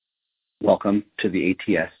Welcome to the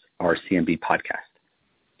ATS-RCMB podcast.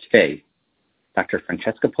 Today, Dr.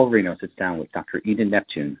 Francesca Polverino sits down with Dr. Eden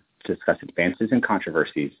Neptune to discuss advances and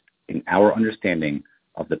controversies in our understanding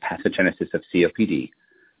of the pathogenesis of COPD,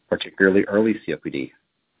 particularly early COPD.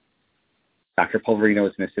 Dr. Polverino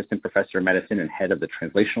is an assistant professor of medicine and head of the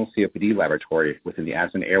Translational COPD Laboratory within the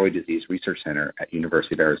Asthma and Airway Disease Research Center at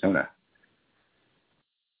University of Arizona.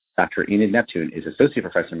 Dr. Eden Neptune is associate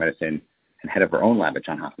professor of medicine and head of her own lab at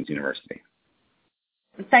Johns Hopkins University.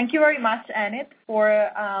 Thank you very much, Annette, for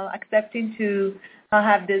accepting to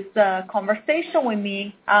have this conversation with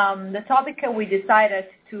me. The topic we decided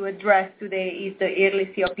to address today is the early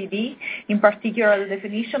COPD, in particular the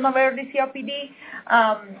definition of early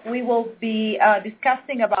COPD. We will be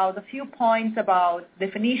discussing about a few points about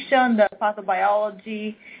definition, the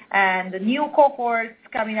pathobiology, and the new cohorts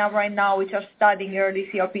coming up right now which are studying early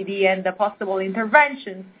COPD and the possible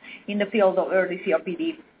interventions in the field of early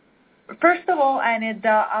COPD. First of all, Annette,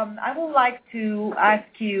 I would like to ask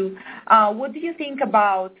you, what do you think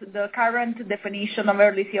about the current definition of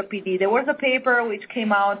early COPD? There was a paper which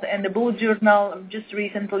came out in the Blue Journal just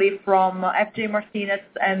recently from F.J. Martinez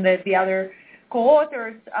and the other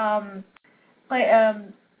co-authors,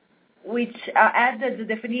 which added the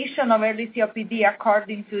definition of early COPD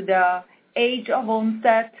according to the age of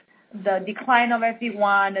onset, the decline of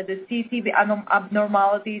FEV1, the CT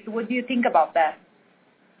abnormalities. What do you think about that?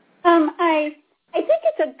 I think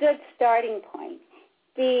it's a good starting point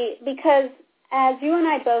because, as you and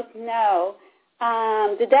I both know,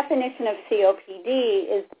 the definition of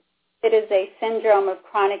COPD is it is a syndrome of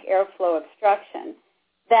chronic airflow obstruction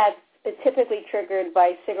that's typically triggered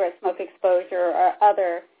by cigarette smoke exposure or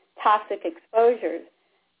other toxic exposures,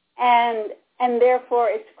 and therefore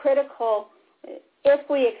it's critical, if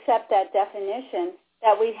we accept that definition,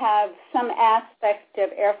 that we have some aspect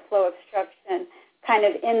of airflow obstruction kind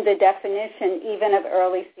of in the definition even of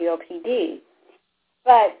early COPD.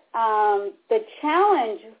 But the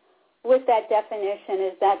challenge with that definition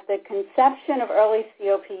is that the conception of early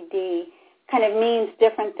COPD kind of means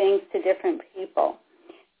different things to different people.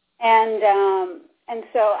 And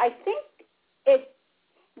so I think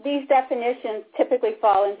these definitions typically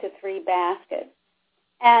fall into three baskets.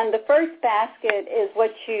 And the first basket is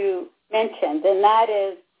what you mentioned, and that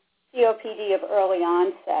is COPD of early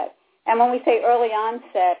onset. And when we say early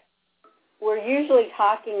onset, we're usually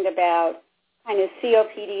talking about kind of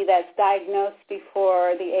COPD that's diagnosed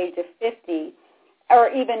before the age of 50, or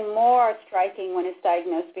even more striking when it's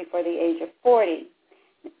diagnosed before the age of 40.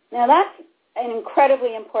 Now that's an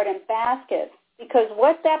incredibly important basket because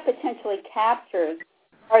what that potentially captures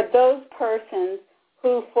are those persons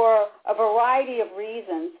who, for a variety of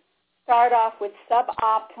reasons, start off with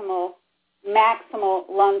suboptimal maximal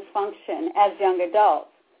lung function as young adults.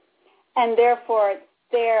 And therefore,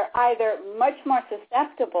 they're either much more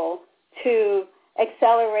susceptible to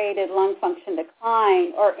accelerated lung function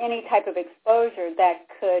decline or any type of exposure that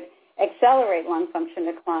could accelerate lung function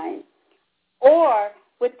decline, or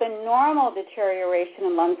with the normal deterioration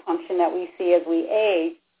in lung function that we see as we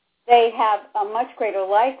age, they have a much greater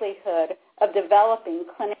likelihood of developing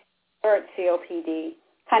clinically overt COPD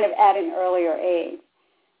kind of at an earlier age.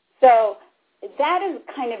 So that is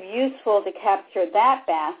kind of useful to capture that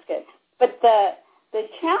basket. But the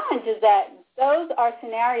challenge is that those are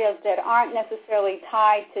scenarios that aren't necessarily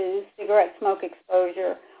tied to cigarette smoke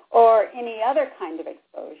exposure or any other kind of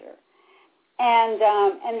exposure. And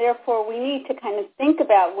therefore, we need to kind of think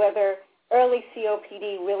about whether early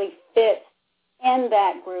COPD really fits in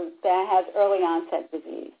that group that has early onset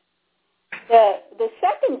disease. The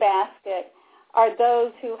second basket are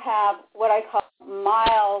those who have what I call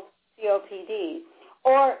mild COPD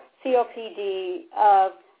or COPD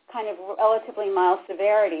of kind of relatively mild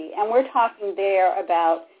severity. And we're talking there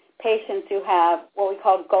about patients who have what we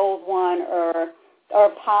call GOLD 1 or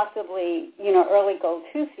possibly, early GOLD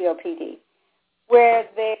 2 COPD, where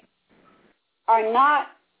they are not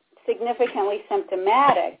significantly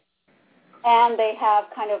symptomatic and they have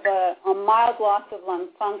kind of a mild loss of lung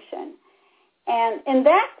function. And in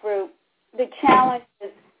that group, the challenge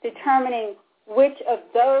is determining which of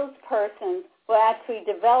those persons will actually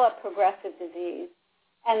develop progressive disease.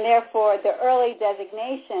 And therefore, the early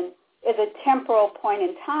designation is a temporal point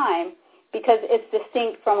in time because it's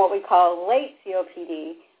distinct from what we call late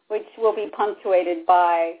COPD, which will be punctuated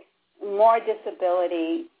by more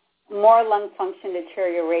disability, more lung function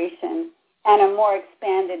deterioration, and a more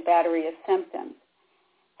expanded battery of symptoms.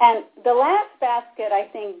 And the last basket, I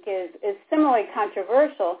think, is similarly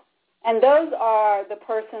controversial, and those are the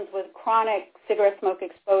persons with chronic cigarette smoke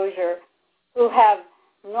exposure who have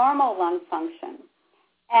normal lung function.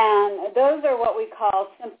 And those are what we call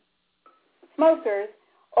smokers,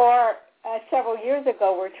 or several years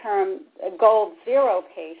ago were termed gold zero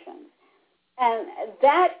patients. And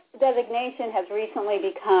that designation has recently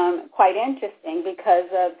become quite interesting because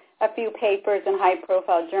of a few papers in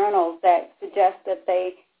high-profile journals that suggest that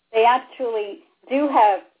they actually do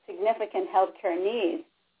have significant healthcare needs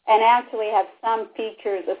and actually have some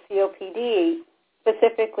features of COPD,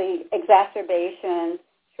 specifically exacerbations,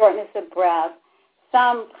 shortness of breath,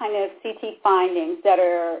 some kind of CT findings that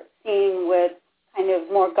are seen with kind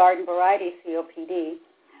of more garden variety COPD.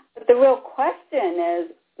 But the real question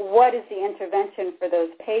is, what is the intervention for those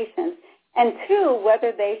patients? And two,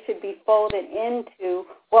 whether they should be folded into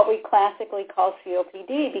what we classically call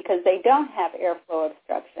COPD because they don't have airflow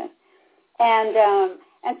obstruction. And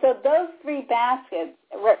so those three baskets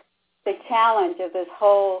were the challenge of this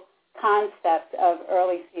whole concept of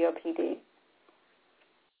early COPD.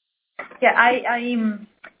 Yeah,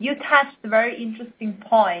 you touched a very interesting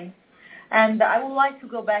point. And I would like to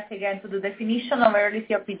go back again to the definition of early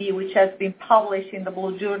COPD, which has been published in the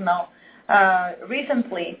Blue Journal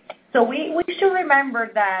recently. So we should remember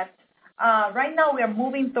that right now we are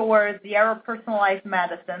moving towards the era of personalized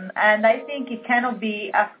medicine, and I think it cannot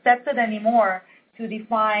be accepted anymore to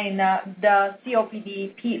define the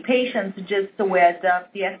COPD patients just with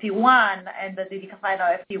the FT1 and the decline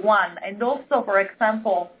of FT1. And also, for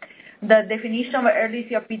example, the definition of early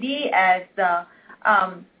COPD as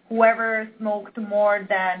whoever smoked more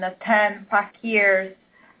than 10 years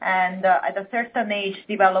and at a certain age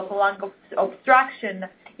developed lung obstruction,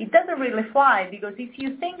 it doesn't really fly because if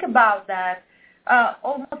you think about that,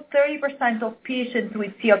 almost 30% of patients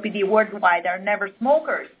with COPD worldwide are never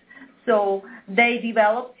smokers. So they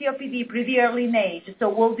develop COPD pretty early in age. So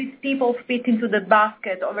will these people fit into the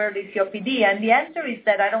basket of early COPD? And the answer is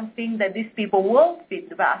that I don't think that these people will fit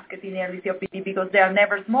the basket in early COPD because they are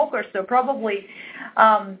never smokers. So probably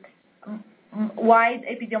wide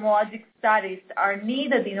epidemiologic studies are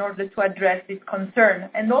needed in order to address this concern.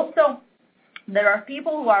 And also, there are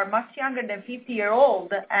people who are much younger than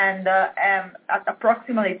 50-year-old, and at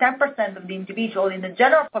approximately 10% of the individuals in the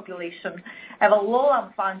general population have a low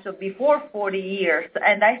lung function before 40 years.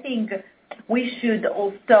 And I think we should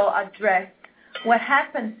also address what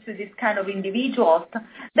happens to this kind of individuals.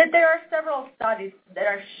 That there are several studies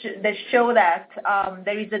that show that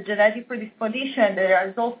there is a genetic predisposition. There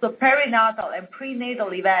is also perinatal and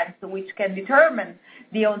prenatal events which can determine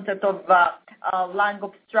the onset of lung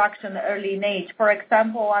obstruction early in age. For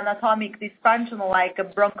example, anatomic dysfunction like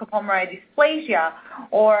bronchopulmonary dysplasia,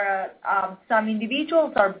 or some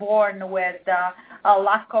individuals are born with a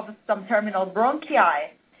lack of some terminal bronchi.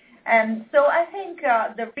 And so I think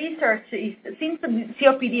the research is, since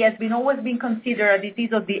COPD has always been considered a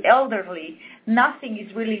disease of the elderly, nothing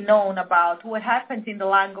is really known about what happens in the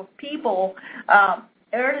lung of people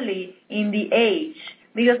early in the age.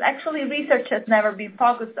 Because actually research has never been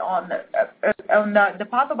focused on the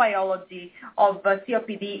pathobiology of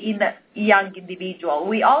COPD in a young individual.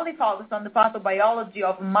 We only focus on the pathobiology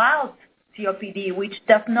of mild COPD, which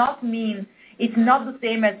does not mean it's not the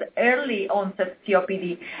same as early onset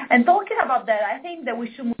COPD. And talking about that, I think that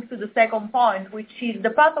we should move to the second point, which is the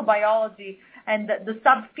pathobiology and the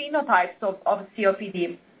subphenotypes of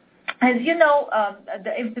COPD. As you know, the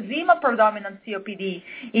emphysema-predominant COPD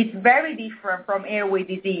is very different from airway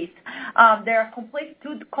disease. There are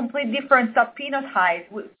two complete different subphenotypes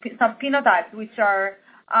which are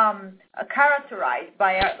characterized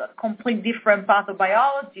by a complete different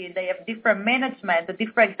pathobiology. They have different management, a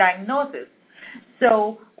different diagnosis.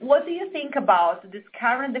 So what do you think about this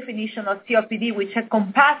current definition of COPD, which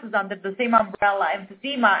encompasses under the same umbrella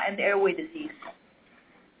emphysema and airway disease?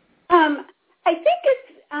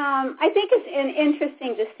 I think it's an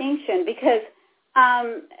interesting distinction because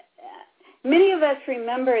many of us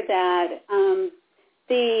remember that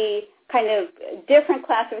the kind of different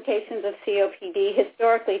classifications of COPD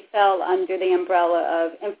historically fell under the umbrella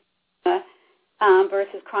of emphysema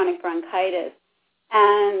versus chronic bronchitis.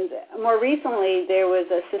 And more recently, there was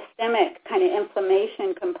a systemic kind of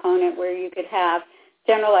inflammation component where you could have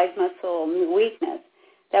generalized muscle weakness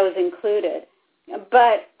that was included.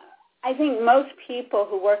 But I think most people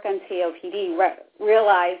who work on COPD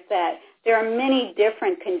realize that there are many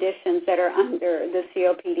different conditions that are under the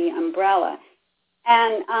COPD umbrella.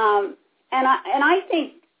 And I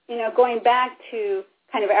think, going back to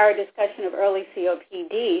kind of our discussion of early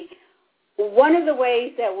COPD, one of the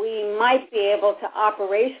ways that we might be able to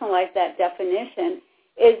operationalize that definition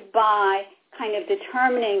is by kind of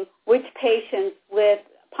determining which patients with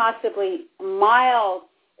possibly mild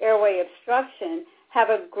airway obstruction have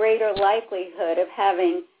a greater likelihood of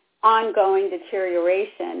having ongoing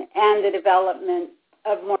deterioration and the development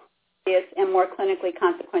of more serious and more clinically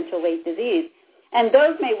consequential late disease. And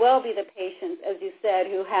those may well be the patients, as you said,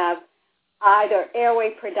 who have either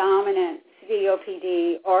airway predominant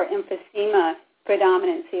COPD or emphysema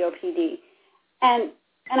predominant COPD. And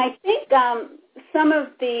I think some of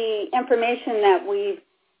the information that we've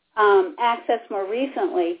accessed more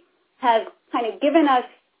recently has kind of given us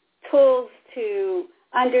tools to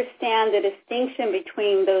understand the distinction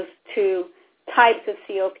between those two types of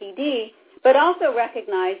COPD, but also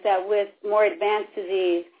recognize that with more advanced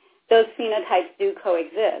disease, those phenotypes do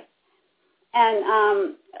coexist.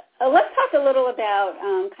 And let's talk a little about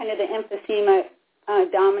kind of the emphysema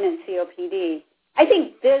dominant COPD. I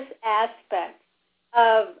think this aspect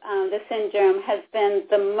of the syndrome has been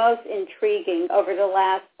the most intriguing over the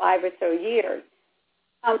last 5 or so years.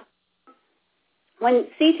 When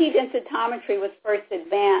CT densitometry was first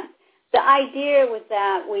advanced, the idea was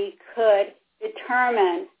that we could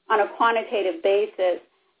determine on a quantitative basis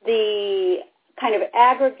the kind of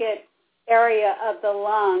aggregate area of the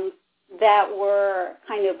lungs that were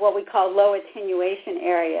kind of what we call low attenuation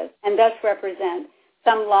areas, and thus represent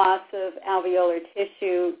some loss of alveolar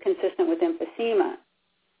tissue consistent with emphysema.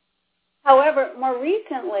 However, more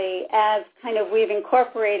recently, as kind of we've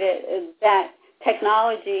incorporated that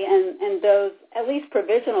technology and those at least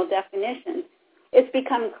provisional definitions, it's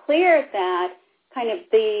become clear that kind of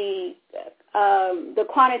the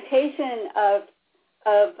quantitation of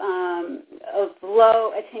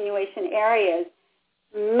low attenuation areas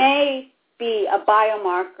may be a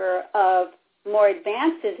biomarker of more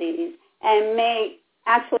advanced disease and may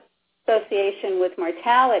actually have association with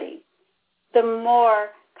mortality. The more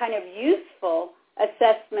kind of useful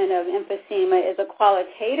assessment of emphysema is a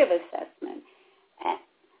qualitative assessment.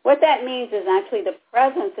 What that means is actually the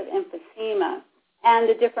presence of emphysema and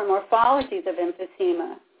the different morphologies of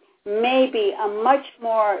emphysema may be a much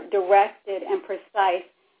more directed and precise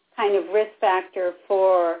kind of risk factor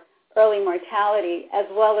for early mortality, as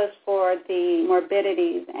well as for the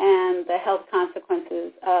morbidities and the health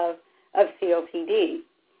consequences of COPD.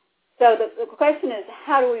 So the question is,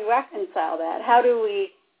 how do we reconcile that? How do we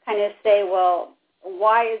kind of say, well,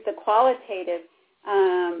 why is the qualitative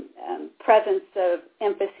presence of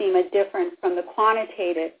emphysema different from the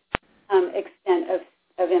quantitative extent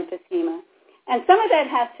of emphysema? And some of that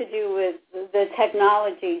has to do with the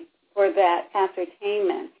technology for that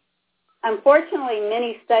ascertainment. Unfortunately,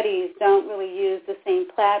 many studies don't really use the same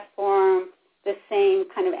platform, the same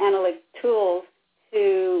kind of analytic tools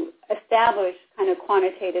to establish kind of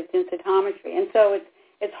quantitative densitometry. And so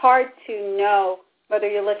it's hard to know whether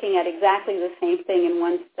you're looking at exactly the same thing in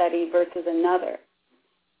one study versus another.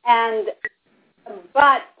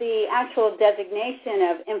 But the actual designation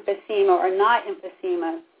of emphysema or not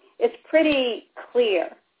emphysema is pretty clear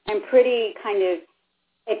and pretty kind of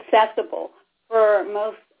accessible for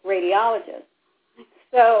most radiologists.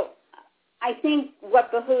 So I think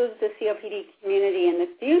what behooves the COPD community in the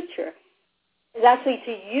future is actually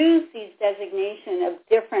to use these designation of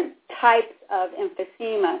different types of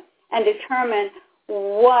emphysema and determine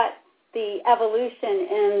what the evolution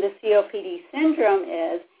in the COPD syndrome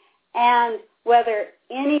is and whether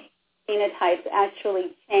any phenotypes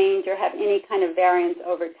actually change or have any kind of variance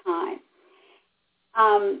over time.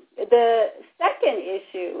 The second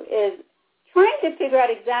issue is trying to figure out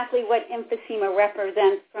exactly what emphysema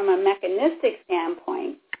represents from a mechanistic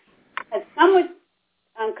standpoint, as some would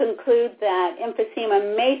conclude that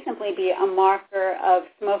emphysema may simply be a marker of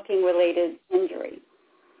smoking-related injury.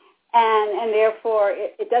 And therefore,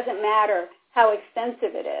 it doesn't matter how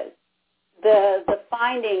extensive it is. The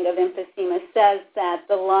finding of emphysema says that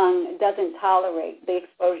the lung doesn't tolerate the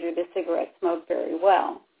exposure to cigarette smoke very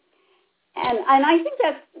well. And I think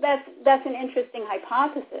that's an interesting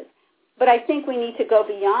hypothesis. But I think we need to go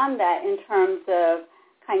beyond that in terms of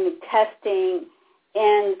kind of testing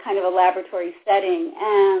in kind of a laboratory setting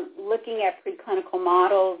and looking at preclinical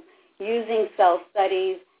models, using cell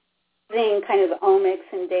studies, using kind of omics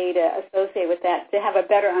and data associated with that to have a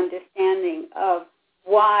better understanding of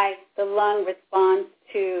why the lung responds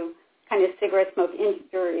to kind of cigarette smoke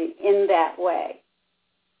injury in that way.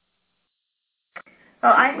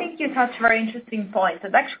 Well, I think you touched very interesting points.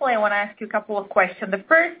 And actually, I want to ask you a couple of questions. The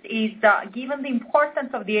first is, given the importance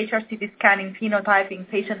of the HRCT scan in phenotyping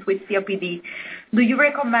patients with COPD, do you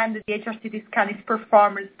recommend that the HRCT scan is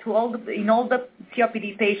performed in all the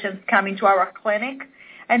COPD patients coming to our clinic?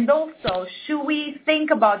 And also, should we think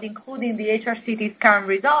about including the HRCT scan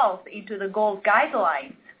results into the GOLD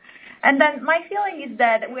guidelines? And then my feeling is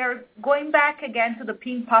that we're going back again to the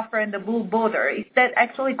pink puffer and the blue border. Is that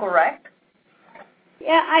actually correct?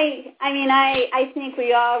 Yeah, I think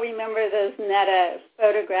we all remember those meta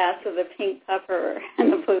photographs of the pink puffer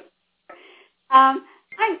and the blue puffer.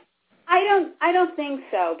 I don't think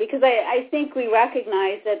so, because I think we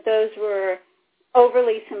recognize that those were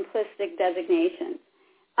overly simplistic designations.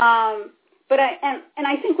 But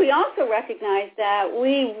I think we also recognize that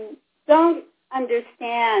we don't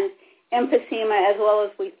understand emphysema as well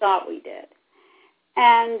as we thought we did.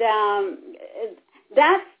 And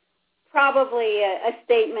that's probably a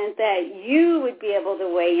statement that you would be able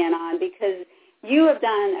to weigh in on, because you have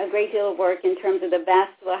done a great deal of work in terms of the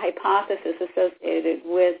vascular hypothesis associated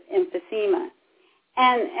with emphysema.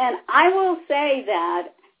 And I will say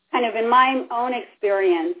that kind of in my own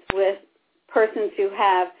experience with persons who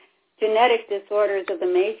have genetic disorders of the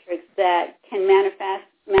matrix that can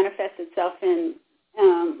manifest itself in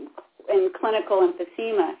clinical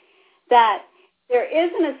emphysema, that there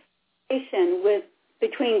is an association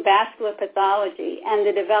between vascular pathology and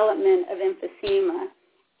the development of emphysema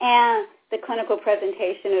and the clinical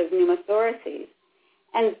presentation of pneumothoraces.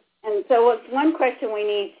 And so one question we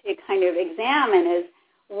need to kind of examine is,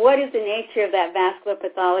 what is the nature of that vascular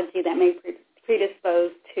pathology that may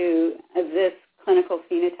predispose to this clinical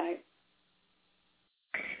phenotype?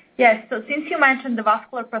 Yes, so since you mentioned the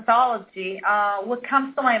vascular pathology, what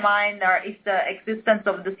comes to my mind is the existence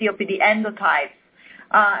of the COPD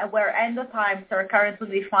endotypes, where endotypes are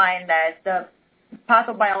currently defined as the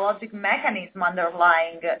pathobiologic mechanism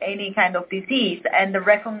underlying any kind of disease, and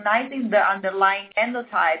recognizing the underlying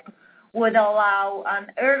endotype would allow an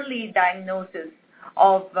early diagnosis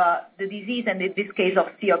of the disease, and in this case of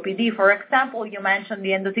COPD. For example, you mentioned the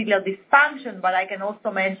endothelial dysfunction, but I can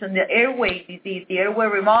also mention the airway disease, the airway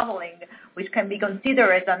remodeling, which can be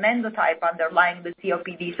considered as an endotype underlying the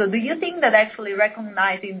COPD. So do you think that actually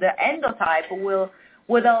recognizing the endotype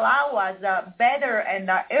would allow us a better and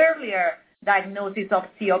earlier diagnosis of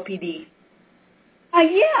COPD?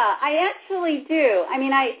 Yeah, I actually do. I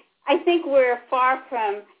mean, I think we're far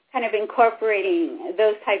from kind of incorporating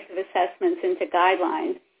those types of assessments into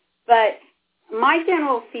guidelines. But my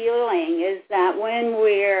general feeling is that when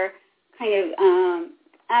we're kind of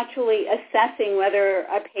actually assessing whether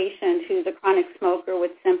a patient who's a chronic smoker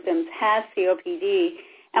with symptoms has COPD,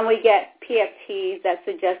 and we get PFTs that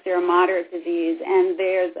suggest they're a moderate disease and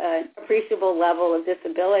there's an appreciable level of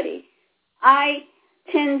disability, I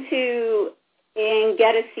tend to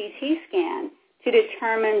get a CT scan to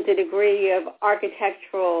determine the degree of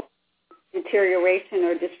architectural deterioration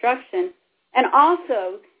or destruction, and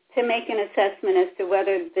also to make an assessment as to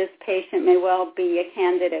whether this patient may well be a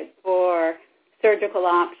candidate for surgical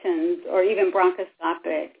options or even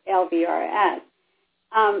bronchoscopic LVRS.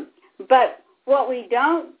 But what we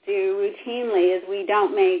don't do routinely is we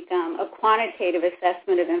don't make a quantitative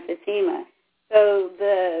assessment of emphysema. So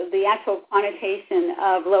the actual quantitation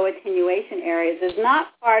of low attenuation areas is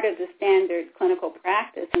not part of the standard clinical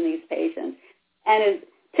practice in these patients, and is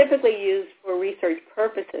typically used for research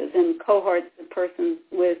purposes in cohorts of persons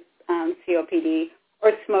with COPD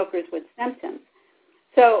or smokers with symptoms.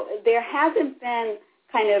 So there hasn't been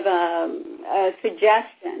kind of a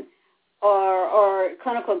suggestion or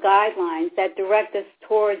clinical guidelines that direct us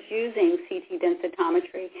towards using CT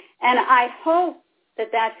densitometry, and I hope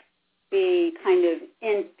that that's be kind of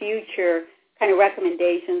in future kind of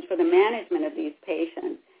recommendations for the management of these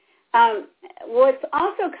patients. What's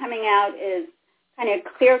also coming out is kind of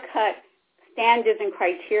clear-cut standards and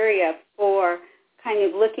criteria for kind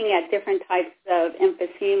of looking at different types of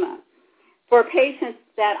emphysema. For patients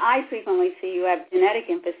that I frequently see who have genetic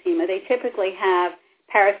emphysema, they typically have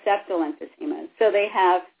paraseptal emphysema. So they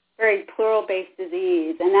have very pleural-based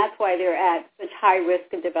disease, and that's why they're at such high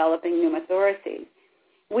risk of developing pneumothoraces.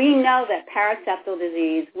 We know that paraseptal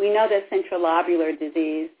disease, we know that central lobular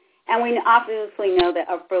disease, and we obviously know that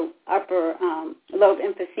upper lobe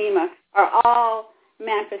emphysema are all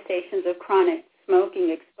manifestations of chronic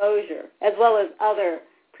smoking exposure, as well as other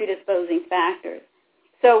predisposing factors.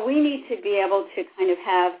 So we need to be able to kind of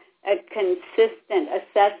have a consistent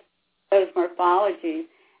assessment of those morphologies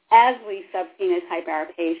as we subphenotype our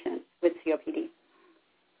patients with COPD.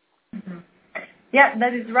 Mm-hmm. Yeah,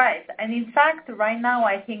 that is right. And in fact, right now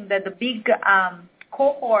I think that the big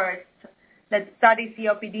cohorts that study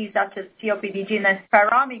COPD, such as COPD gene and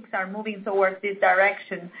Spiromics, are moving towards this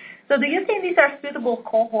direction. So do you think these are suitable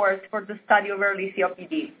cohorts for the study of early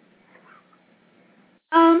COPD?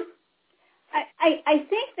 I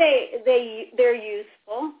think they're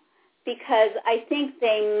useful, because I think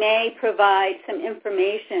they may provide some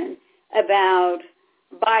information about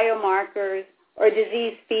biomarkers or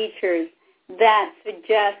disease features that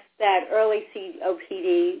suggest that early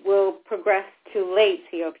COPD will progress to late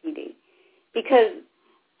COPD. Because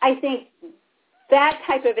I think that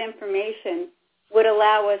type of information would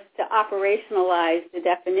allow us to operationalize the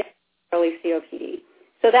definition early COPD.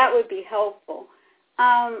 So that would be helpful.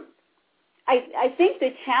 I think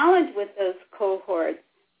the challenge with those cohorts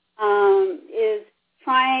is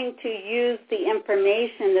trying to use the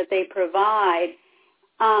information that they provide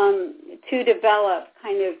to develop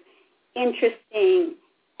kind of interesting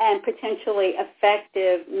and potentially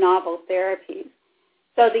effective novel therapies.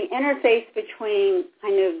 So the interface between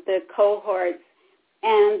kind of the cohorts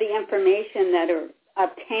and the information that are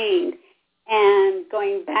obtained and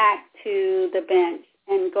going back to the bench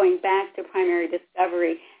and going back to primary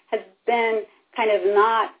discovery has been kind of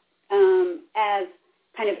not as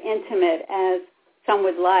kind of intimate as some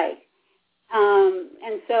would like.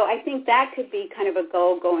 And so I think that could be kind of a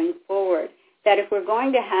goal going forward, that if we're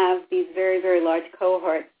going to have these very, very large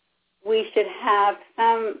cohorts, we should have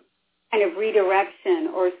some kind of redirection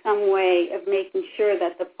or some way of making sure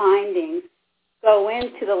that the findings go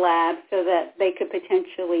into the lab so that they could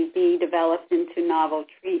potentially be developed into novel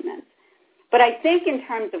treatments. But I think in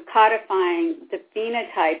terms of codifying the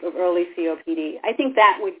phenotype of early COPD, I think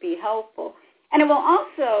that would be helpful. And it will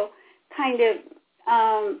also kind of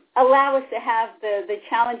allow us to have the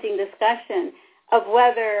challenging discussion of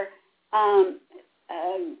whether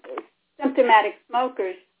symptomatic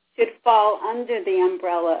smokers should fall under the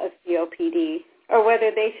umbrella of COPD or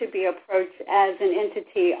whether they should be approached as an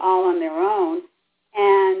entity all on their own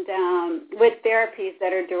and with therapies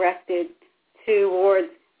that are directed towards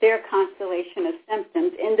their constellation of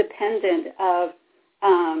symptoms independent of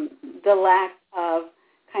the lack of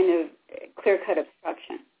kind of clear-cut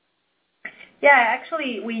obstruction. Yeah,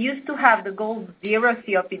 actually, we used to have the gold zero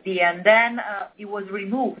COPD, and then it was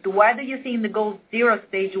removed. Why do you think the gold zero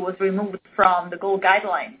stage was removed from the gold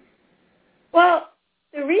guidelines? Well,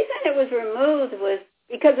 the reason it was removed was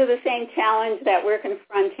because of the same challenge that we're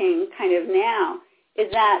confronting kind of now,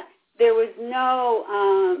 is that there was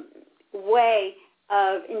no way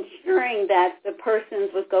of ensuring that the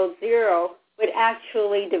persons with gold zero would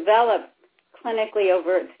actually develop clinically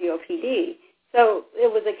overt COPD. So it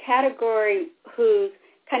was a category whose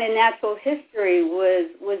kind of natural history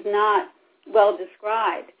was not well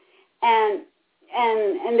described, and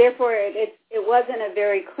therefore it wasn't a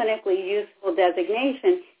very clinically useful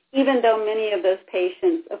designation, even though many of those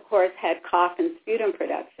patients, of course, had cough and sputum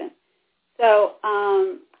production. So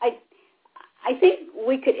I think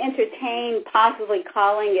we could entertain possibly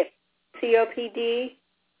calling it COPD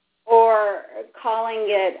or calling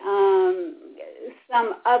it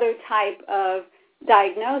some other type of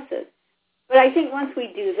diagnosis. But I think once we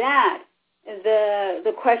do that,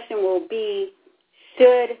 the question will be,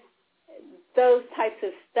 should those types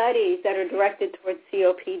of studies that are directed towards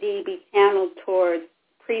COPD be channeled towards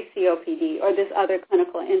pre-COPD or this other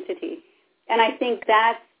clinical entity? And I think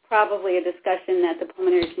that's probably a discussion that the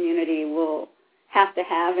pulmonary community will have to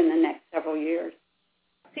have in the next several years.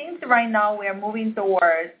 Seems right now we are moving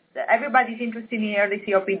towards everybody's interested in early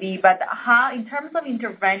COPD, but how, in terms of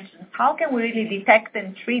interventions, how can we really detect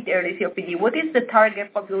and treat early COPD? What is the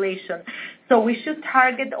target population? So we should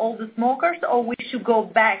target all the smokers, or we should go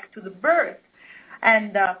back to the birth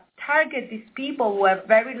and target these people who have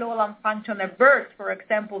very low lung function at birth. For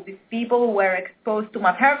example, these people who were exposed to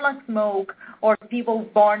maternal smoke or people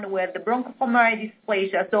born with the bronchopulmonary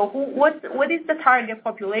dysplasia. So what is the target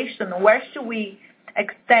population? Where should we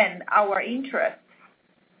extend our interest?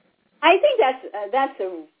 I think that's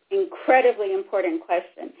an incredibly important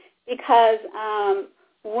question, because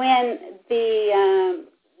when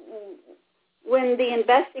the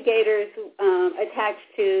investigators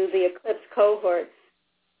attached to the ECLIPSE cohort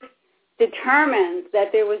determined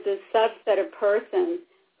that there was a subset of persons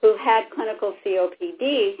who had clinical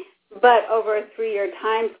COPD, but over a 3-year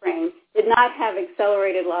time frame did not have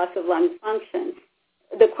accelerated loss of lung function,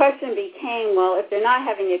 the question became, well, if they're not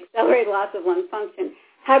having accelerated loss of lung function,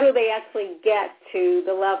 how do they actually get to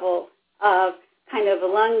the level of kind of a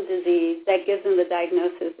lung disease that gives them the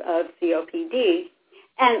diagnosis of COPD?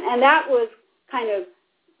 And that was kind of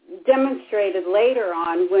demonstrated later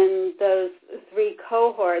on when those 3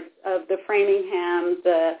 cohorts of the Framingham,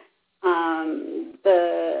 the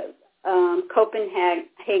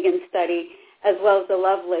Copenhagen study, as well as the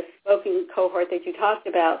Lovelace smoking cohort that you talked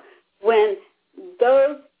about, when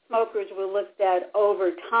those smokers were looked at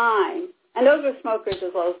over time, and those were smokers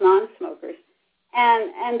as well as non-smokers,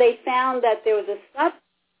 and they found that there was a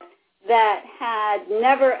subset that had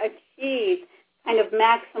never achieved kind of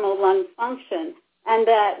maximal lung function, and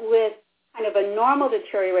that with kind of a normal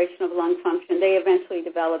deterioration of lung function, they eventually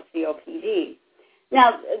developed COPD.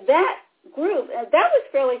 Now, that group, that was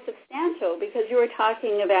fairly substantial, because you were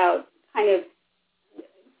talking about kind of,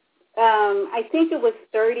 I think it was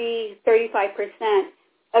 35%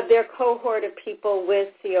 of their cohort of people with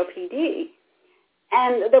COPD.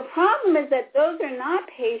 And the problem is that those are not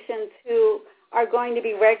patients who are going to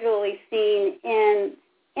be regularly seen in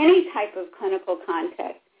any type of clinical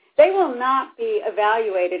context. They will not be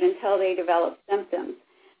evaluated until they develop symptoms.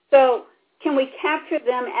 So can we capture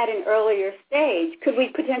them at an earlier stage? Could we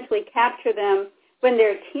potentially capture them when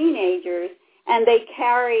they're teenagers and they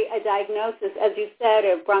carry a diagnosis, as you said,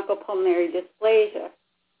 of bronchopulmonary dysplasia,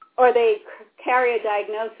 or they carry a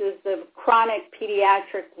diagnosis of chronic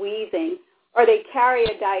pediatric wheezing, or they carry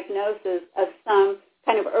a diagnosis of some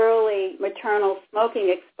kind of early maternal smoking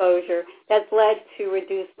exposure that's led to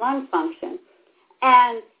reduced lung function,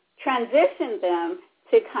 and transition them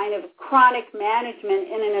to kind of chronic management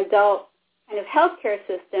in an adult kind of healthcare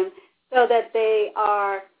system so that they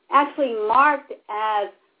are actually marked as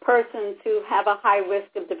persons who have a high risk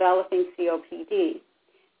of developing COPD.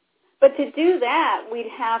 But to do that, we'd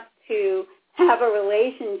have to have a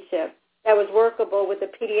relationship that was workable with the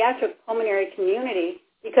pediatric pulmonary community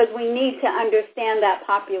because we need to understand that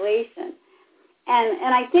population.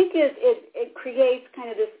 And I think it creates kind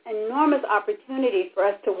of this enormous opportunity for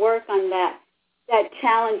us to work on that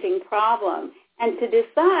challenging problem and to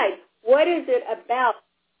decide what is it about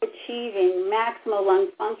achieving maximal lung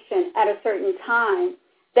function at a certain time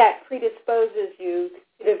that predisposes you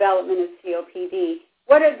to development of COPD.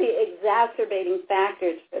 What are the exacerbating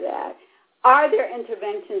factors for that? Are there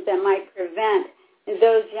interventions that might prevent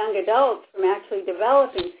those young adults from actually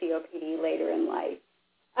developing COPD later in life?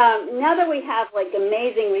 Now that we have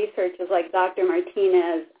amazing researchers like Dr.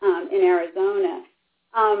 Martinez in Arizona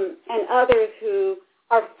and others who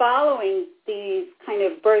are following these kind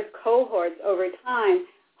of birth cohorts over time,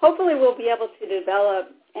 hopefully we'll be able to develop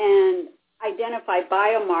and identify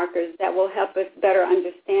biomarkers that will help us better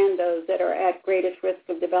understand those that are at greatest risk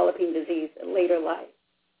of developing disease in later life.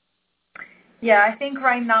 Yeah, I think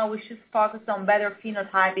right now we should focus on better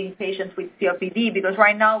phenotyping patients with COPD because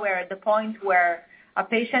right now we're at the point where a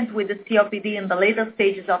patient with the COPD in the later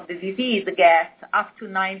stages of the disease gets up to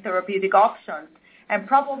 9 therapeutic options. And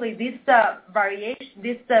probably this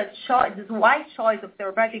wide choice of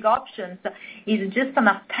therapeutic options is just an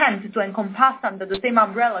attempt to encompass under the same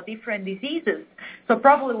umbrella different diseases. So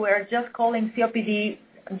probably we're just calling COPD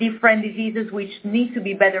different diseases which need to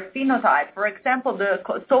be better phenotyped. For example, the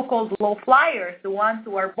so-called low flyers, the ones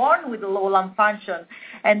who are born with a low lung function,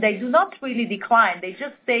 and they do not really decline. They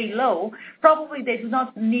just stay low. Probably they do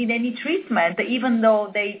not need any treatment, even though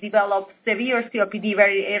they develop severe COPD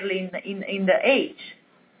very early in the age.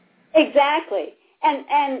 Exactly.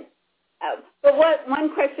 But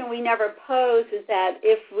one question we never pose is that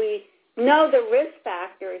if we know the risk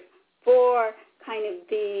factors for kind of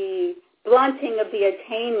the blunting of the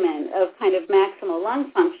attainment of kind of maximal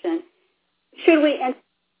lung function, should we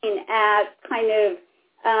intervene at kind of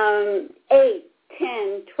 8,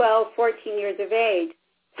 10, 12, 14 years of age,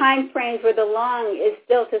 time frames where the lung is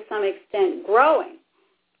still to some extent growing?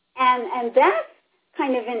 And that's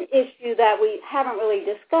kind of an issue that we haven't really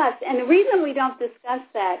discussed. And the reason we don't discuss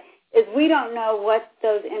that is we don't know what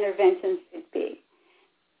those interventions should be.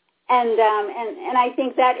 And I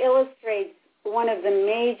think that illustrates one of the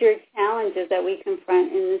major challenges that we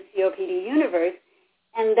confront in the COPD universe,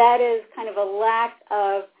 and that is kind of a lack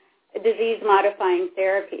of disease-modifying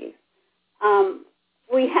therapies.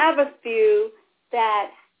 We have a few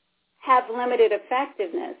that have limited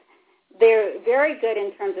effectiveness. They're very good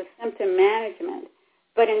in terms of symptom management,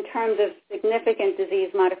 but in terms of significant disease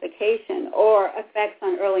modification or effects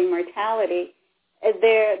on early mortality,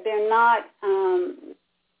 they're not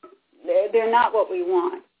what we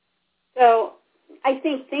want. So I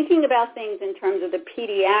think thinking about things in terms of the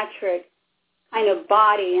pediatric kind of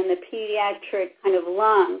body and the pediatric kind of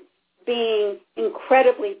lung being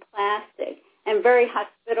incredibly plastic and very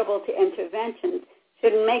hospitable to interventions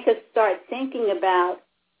should make us start thinking about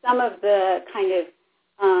some of the kind of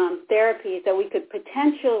therapies that we could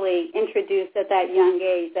potentially introduce at that young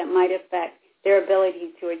age that might affect their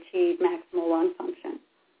ability to achieve maximal lung function.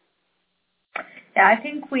 Yeah, I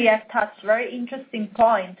think we have touched a very interesting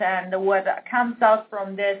point, and what comes out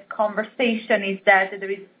from this conversation is that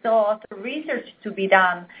there is still a lot of research to be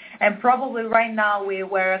done, and probably right now we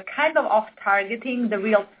were kind of off-targeting the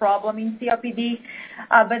real problem in COPD,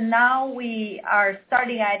 but now we are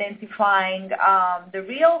starting identifying the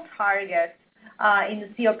real target in the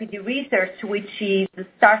COPD research, which is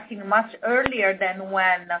starting much earlier than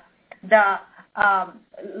when the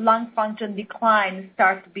lung function decline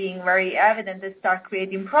starts being very evident and start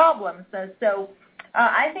creating problems. And so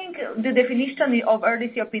I think the definition of early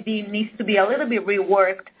COPD needs to be a little bit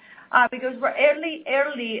reworked because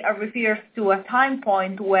early refers to a time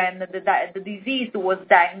point when the disease was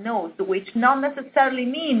diagnosed, which not necessarily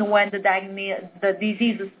mean when the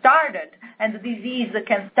disease started, and the disease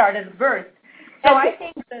can start at birth. So I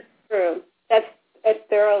think that's true. That's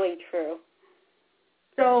thoroughly true.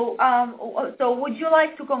 So, so would you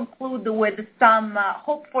like to conclude with some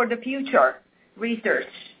hope for the future research?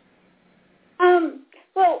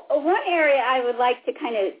 Well, one area I would like to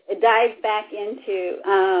kind of dive back into,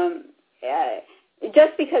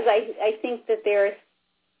 just because I think that there are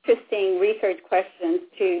interesting research questions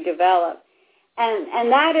to develop,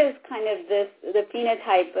 and that is kind of the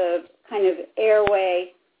phenotype of kind of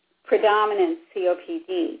airway predominant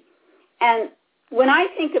COPD. And when I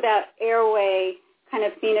think about airway kind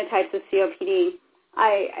of phenotypes of COPD,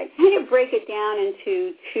 I kind of break it down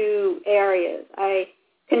into two areas. I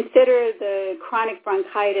consider the chronic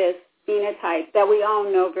bronchitis phenotype that we all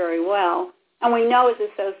know very well, and we know is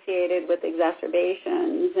associated with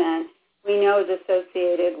exacerbations, and we know is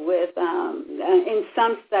associated with, in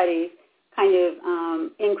some studies, kind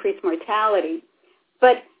of increased mortality.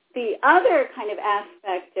 But the other kind of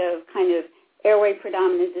aspect of kind of airway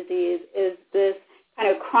predominant disease is this kind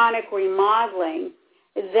of chronic remodeling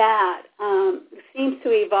that seems to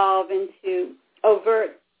evolve into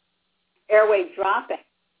overt airway dropping.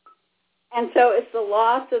 And so it's the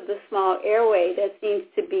loss of the small airway that seems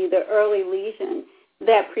to be the early lesion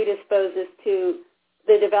that predisposes to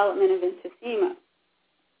the development of emphysema.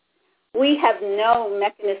 We have no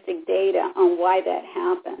mechanistic data on why that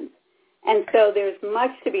happens. And so there's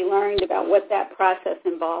much to be learned about what that process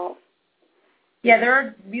involves. Yeah, there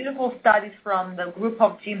are beautiful studies from the group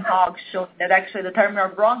of Jim Hogg showing that actually the terminal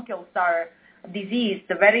bronchioles are diseased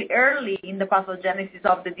very early in the pathogenesis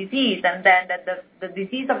of the disease, and then that the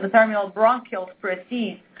disease of the terminal bronchioles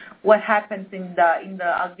precedes what happens in the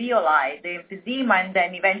alveoli, the emphysema, and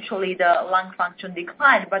then eventually the lung function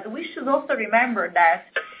decline. But we should also remember that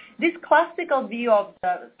this classical view of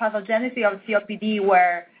the pathogenesis of COPD,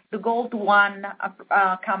 where the GOLD 1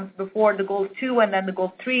 comes before the GOLD 2, and then the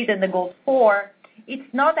GOLD 3, then the GOLD 4,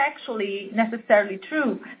 it's not actually necessarily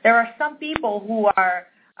true. There are some people who are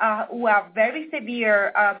very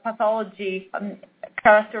severe pathology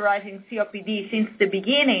characterizing COPD since the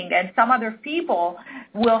beginning, and some other people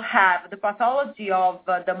will have the pathology of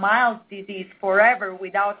the mild disease forever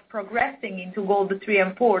without progressing into GOLD 3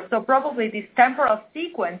 and 4. So probably this temporal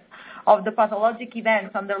sequence of the pathologic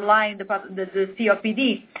events underlying the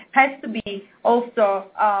COPD has to be also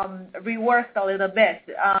reworked a little bit.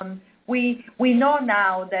 We know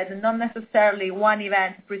now that not necessarily one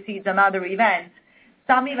event precedes another event.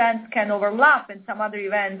 Some events can overlap and some other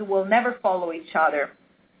events will never follow each other.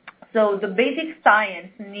 So the basic science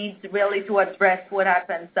needs really to address what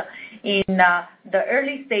happens in the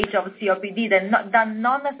early stage of COPD that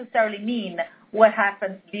not necessarily mean what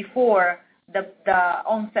happens before the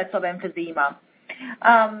onset of emphysema.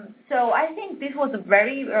 So I think this was a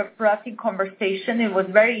very productive conversation. It was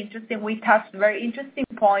very interesting. We touched very interesting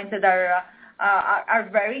points that are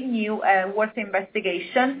very new and worth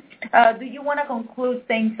investigation. Do you want to conclude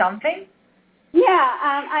saying something? Yeah,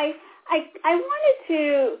 I wanted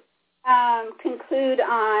to conclude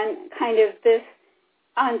on kind of this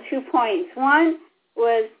on 2 points. One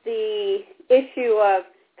was the issue of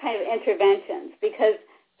kind of interventions, because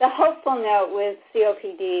the hopeful note with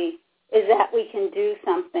COPD is that we can do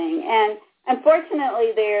something. And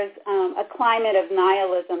unfortunately, there's a climate of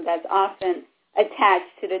nihilism that's often attached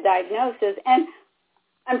to the diagnosis, and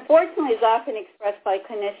unfortunately is often expressed by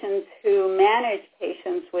clinicians who manage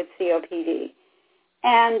patients with COPD.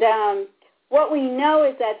 And what we know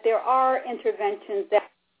is that there are interventions that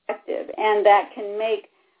are effective and that can make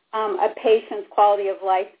a patient's quality of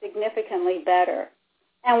life significantly better.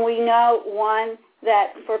 And we know, one,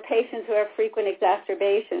 that for patients who have frequent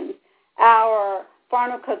exacerbations, our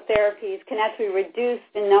pharmacotherapies can actually reduce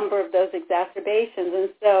the number of those exacerbations. And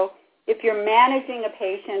so if you're managing a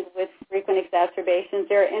patient with frequent exacerbations,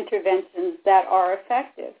 there are interventions that are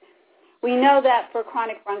effective. We know that for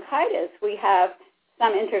chronic bronchitis, we have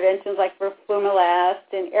some interventions like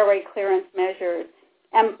roflumilast and airway clearance measures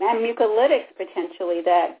and mucolytics potentially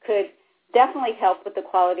that could definitely help with the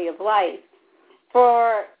quality of life.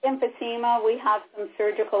 For emphysema, we have some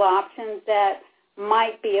surgical options that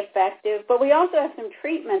might be effective, but we also have some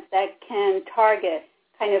treatments that can target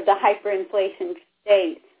kind of the hyperinflation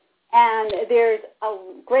state. And there's a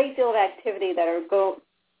great deal of activity that are going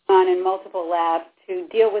on in multiple labs to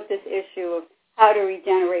deal with this issue of how to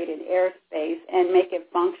regenerate an airspace and make it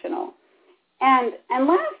functional. And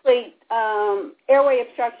lastly, airway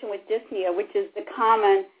obstruction with dyspnea, which is the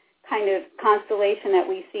common kind of constellation that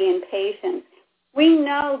we see in patients, We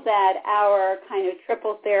know that our kind of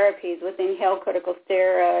triple therapies with inhaled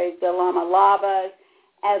corticosteroids, the LAMA-LABAs,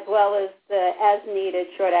 as well as the as-needed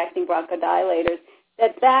short-acting bronchodilators,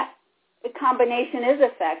 that the combination is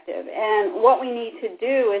effective. And what we need to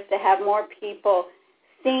do is to have more people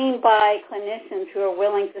seen by clinicians who are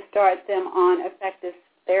willing to start them on effective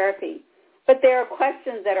therapy. But there are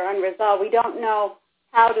questions that are unresolved. We don't know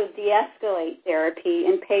how to de-escalate therapy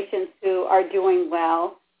in patients who are doing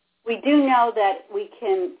well. We do know that we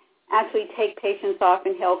can actually take patients off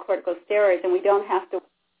inhaled corticosteroids and we don't have to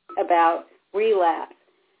worry about relapse.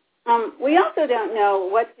 We also don't know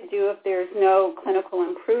what to do if there's no clinical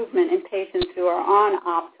improvement in patients who are on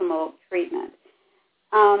optimal treatment.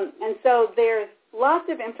 And so there's lots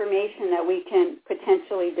of information that we can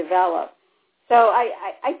potentially develop. So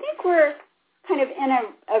I think we're kind of in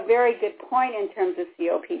a very good point in terms of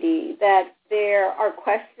COPD, that there are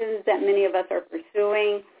questions that many of us are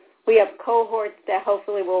pursuing. We have cohorts that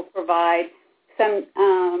hopefully will provide some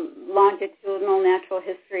longitudinal natural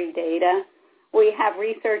history data. We have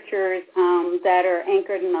researchers that are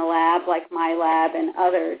anchored in the lab, like my lab and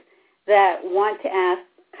others, that want to ask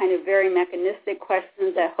kind of very mechanistic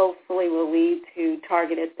questions that hopefully will lead to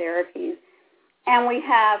targeted therapies. And we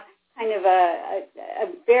have kind of a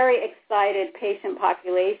very excited patient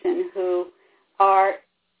population who are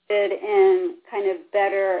interested in kind of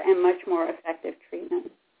better and much more effective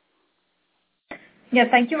treatment. Yeah,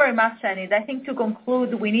 thank you very much, Enid. I think to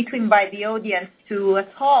conclude, we need to invite the audience to a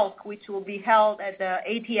talk which will be held at the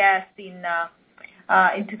ATS in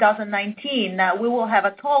 2019. We will have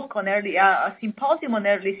a talk on a symposium on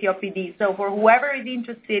early COPD. So for whoever is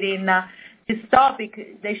interested in this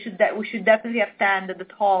topic, we should definitely attend the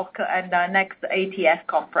talk at the next ATS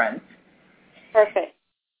conference. Perfect.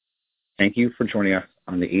 Thank you for joining us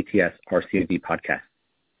on the ATS RCMB podcast.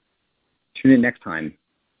 Tune in next time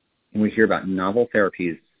when we hear about novel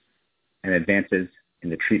therapies and advances in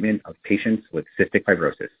the treatment of patients with cystic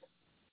fibrosis.